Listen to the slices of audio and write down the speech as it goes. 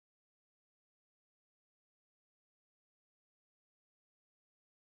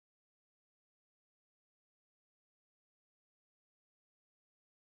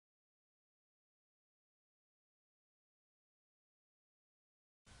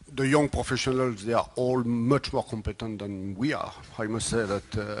the young professionals, they are all much more competent than we are. I must say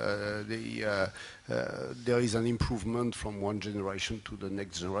that there is an improvement from one generation to the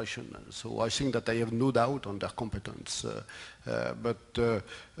next generation. So I think that I have no doubt on their competence.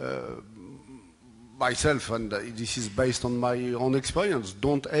 Myself, and this is based on my own experience,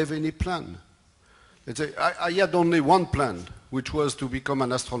 don't have any plan. Let's say I had only one plan, which was to become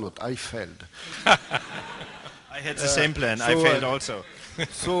an astronaut. I failed. I had the same plan. I failed also.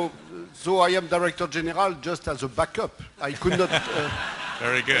 So I am Director General just as a backup. I could not.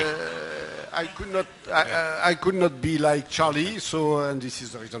 Very good. I could not be like Charlie. So, and this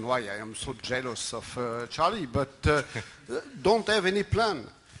is the reason why I am so jealous of Charlie. But don't have any plan.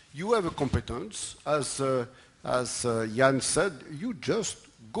 You have a competence, as Jan said. You just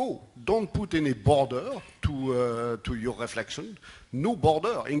go. Don't put any border to your reflection. No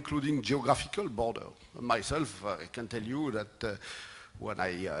border, including geographical border. Myself, I can tell you that when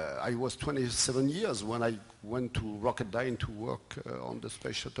I was 27 years when I went to Rocketdyne to work on the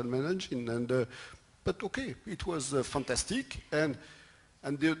space shuttle main engine, but okay, it was fantastic, and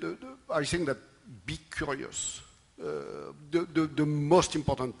I think that be curious. The most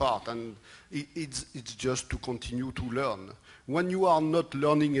important part, and it's just to continue to learn. When you are not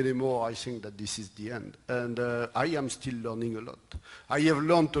learning anymore, I think that this is the end. And I am still learning a lot. I have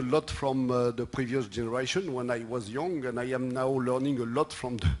learned a lot from the previous generation when I was young, and I am now learning a lot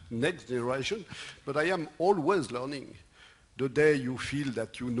from the next generation. But I am always learning. The day you feel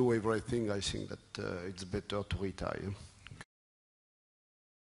that you know everything, I think that it's better to retire.